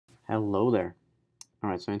Hello there.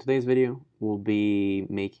 Alright, so in today's video, we'll be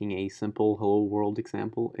making a simple hello world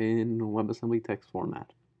example in WebAssembly text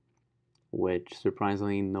format, which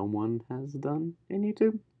surprisingly no one has done in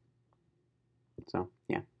YouTube. So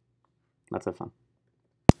yeah, let's have fun.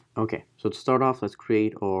 Okay, so to start off, let's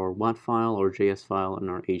create our WAT file or JS file and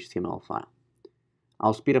our HTML file.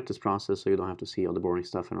 I'll speed up this process so you don't have to see all the boring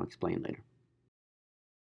stuff, and I'll explain later.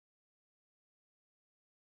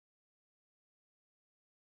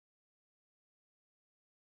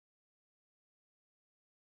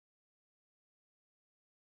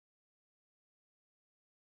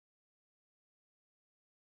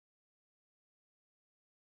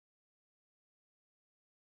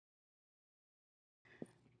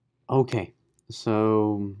 Okay,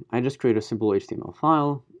 so I just created a simple HTML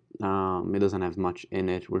file. It doesn't have much in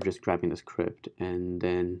it. We're just grabbing the script, and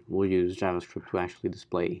then we'll use JavaScript to actually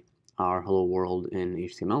display our hello world in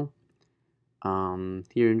HTML.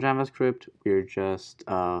 Here in JavaScript, we're just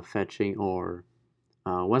fetching our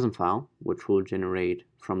WASM file, which will generate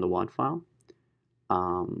from the WAD file.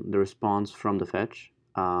 The response from the fetch,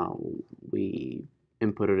 we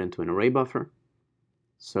input it into an array buffer.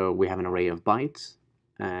 So we have an array of bytes.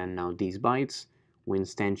 And now these bytes, we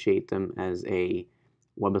instantiate them as a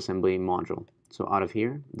WebAssembly module. So out of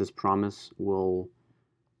here, this promise will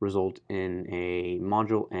result in a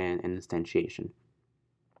module and an instantiation.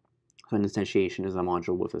 So an instantiation is a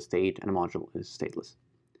module with a state, and a module is stateless.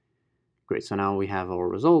 Great, so now we have our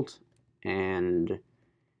result, and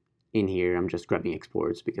in here I'm just grabbing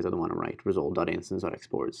exports because I don't want to write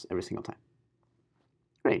result.instance.exports every single time.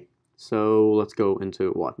 Great, so let's go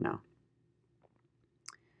into what now?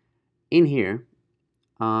 In here,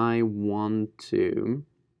 I want to,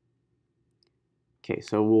 okay,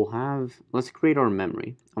 so let's create our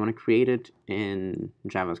memory. I want to create it in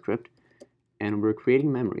JavaScript, and we're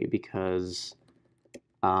creating memory because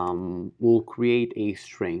we'll create a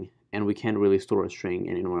string, and we can't really store a string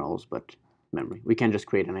anywhere else but memory. We can't just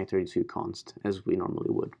create an i32 const as we normally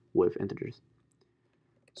would with integers.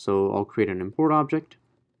 So I'll create an import object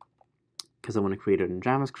because I want to create it in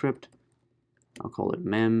JavaScript. I'll call it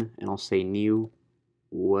mem, and I'll say new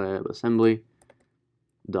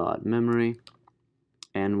WebAssembly.memory,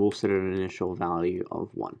 and we'll set an initial value of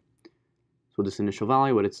 1. So this initial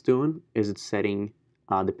value, what it's doing is it's setting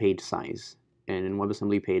the page size, and in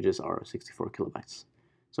WebAssembly pages are 64 kilobytes.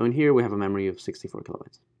 So in here we have a memory of 64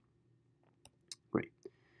 kilobytes. Great.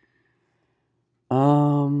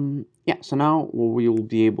 Yeah, so now what we will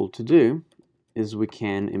be able to do is we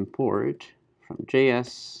can import from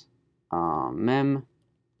JS mem,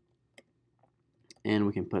 and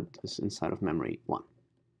we can put this inside of memory 1.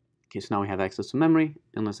 Okay, so now we have access to memory,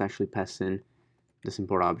 and let's actually pass in this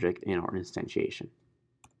import object in our instantiation.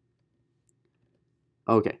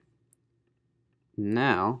 Okay,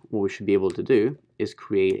 now what we should be able to do is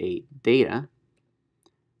create a data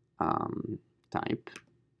type,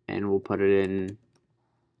 and we'll put it in,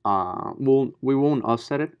 we won't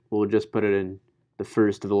offset it, we'll just put it in the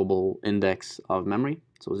first available index of memory,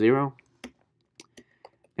 so 0,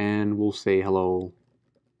 and we'll say hello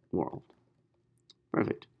world.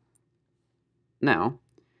 Perfect. Now,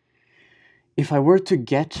 if I were to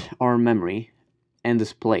get our memory and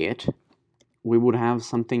display it, we would have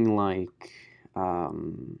something like, I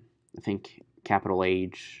think capital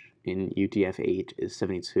H in UTF-8 is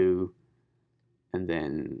 72, and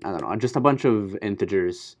then, I don't know, just a bunch of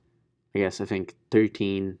integers. I guess I think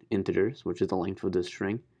 13 integers, which is the length of this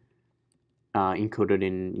string, encoded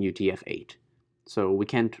in UTF-8. So we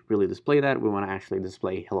can't really display that. We want to actually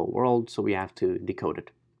display hello world, so we have to decode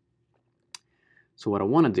it. So what I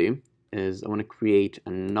want to do is I want to create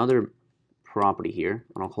another property here,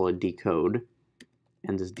 and I'll call it decode.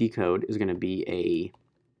 And this decode is going to be a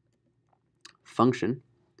function.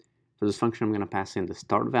 For this function, I'm going to pass in the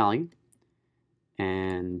start value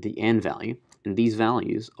and the end value. And these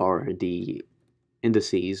values are the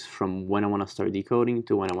indices from when I want to start decoding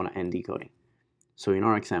to when I want to end decoding. So in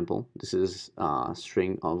our example, this is a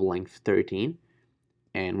string of length 13,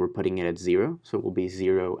 and we're putting it at 0, so it will be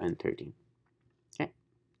 0 and 13. Okay.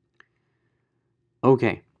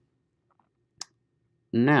 Okay.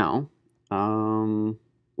 Now,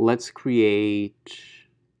 let's create,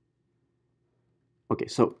 okay,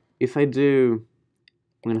 so if I do,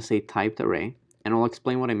 I'm going to say typed array, and I'll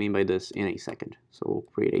explain what I mean by this in a second. So we'll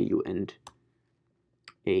create a uint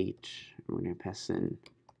 8, we're going to pass in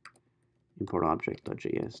import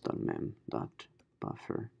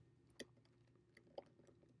object.js.mem.buffer.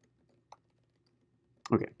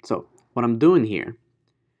 Okay, so what I'm doing here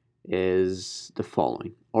is the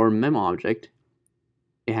following. Our mem object,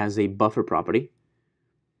 it has a buffer property,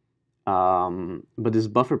 But this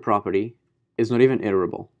buffer property is not even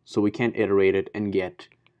iterable, so we can't iterate it and get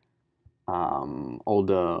all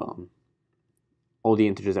the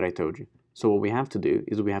integers that I told you. So what we have to do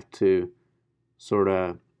is we have to sort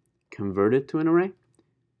of convert it to an array,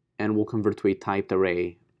 and we'll convert to a typed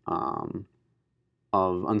array of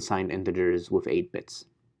unsigned integers with 8 bits.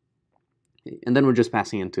 And then we're just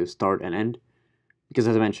passing into start and end, because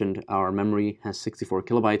as I mentioned, our memory has 64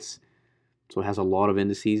 kilobytes, so it has a lot of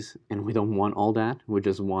indices, and we don't want all that. We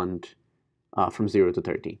just want from 0 to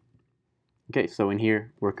 30. Okay, so in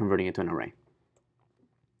here, we're converting it to an array.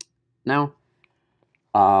 Now,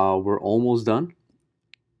 we're almost done.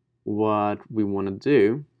 What we want to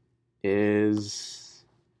do is,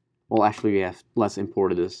 well, actually, let's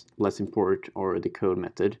import our decode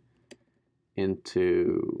method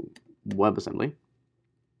into WebAssembly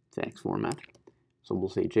text format. So we'll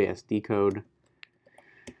say JS decode,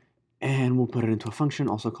 and we'll put it into a function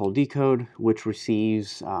also called decode, which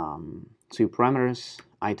receives 2 parameters,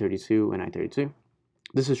 I32 and I32.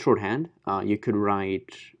 This is shorthand. You could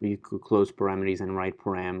close parameters and write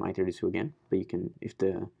param I32 again, but you can,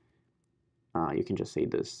 you can just say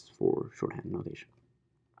this for shorthand notation.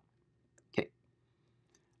 Okay.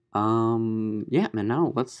 Yeah, and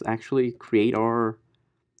now let's actually create our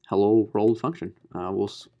hello world function.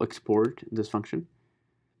 We'll export this function.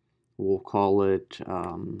 We'll call it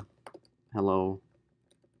hello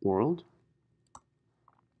world,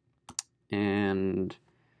 and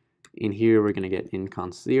in here we're going to get in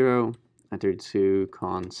const 0, I32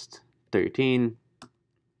 const 13,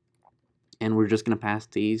 and we're just going to pass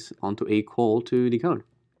these onto a call to decode.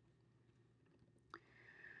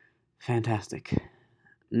 Fantastic.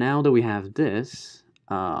 Now that we have this,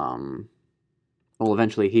 well,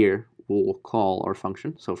 eventually here we'll call our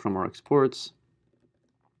function. So from our exports,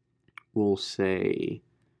 we'll say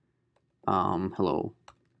hello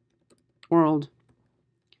world,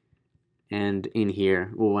 and in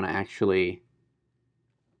here we'll want to actually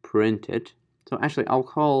print it. So actually, I'll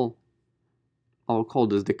call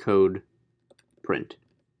this decode print,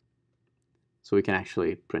 so we can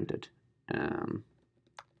actually print it.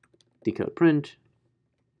 Decode print,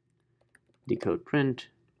 decode print,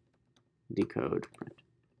 decode print.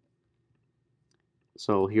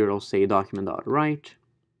 So here it'll say document.write,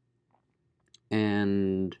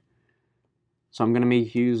 and so I'm going to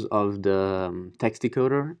make use of the text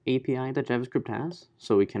decoder API that JavaScript has,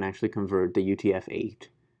 so we can actually convert the UTF-8,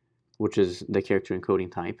 which is the character encoding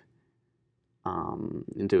type,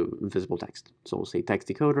 into visible text. So we'll say text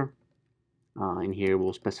decoder. In here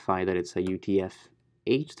we'll specify that it's a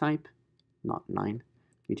UTF-8 type, not 9,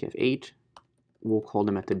 UTF-8. We'll call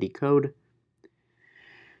the method decode,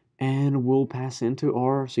 and we'll pass into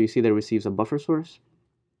our, so you see that it receives a buffer source,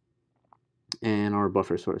 and our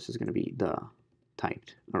buffer source is going to be the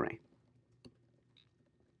typed array.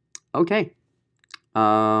 Okay,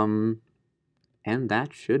 and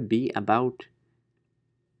that should be about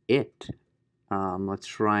it. Let's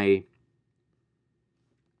try,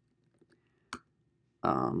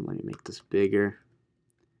 let me make this bigger.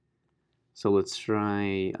 So let's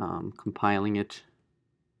try compiling it.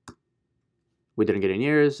 We didn't get any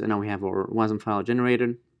errors, and now we have our WASM file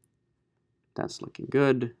generated. That's looking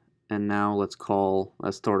good. And now let's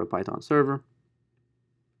start a Python server.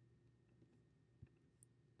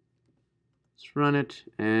 Let's run it,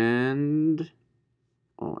 and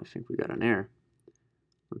oh, I think we got an error.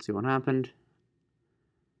 Let's see what happened.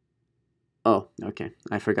 Oh, okay,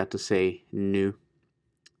 I forgot to say new.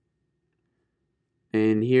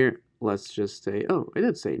 And here, let's just say, oh, I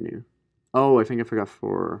did say new. Oh, I think I forgot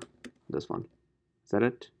for this one. Is that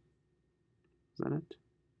it? Is that it?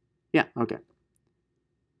 Yeah, okay.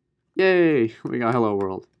 Yay, we got hello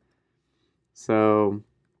world. So,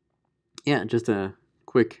 yeah, just a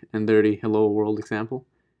quick and dirty hello world example.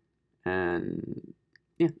 And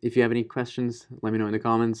yeah, if you have any questions, let me know in the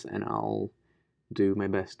comments, and I'll do my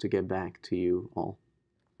best to get back to you all.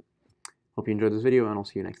 Hope you enjoyed this video, and I'll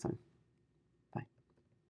see you next time.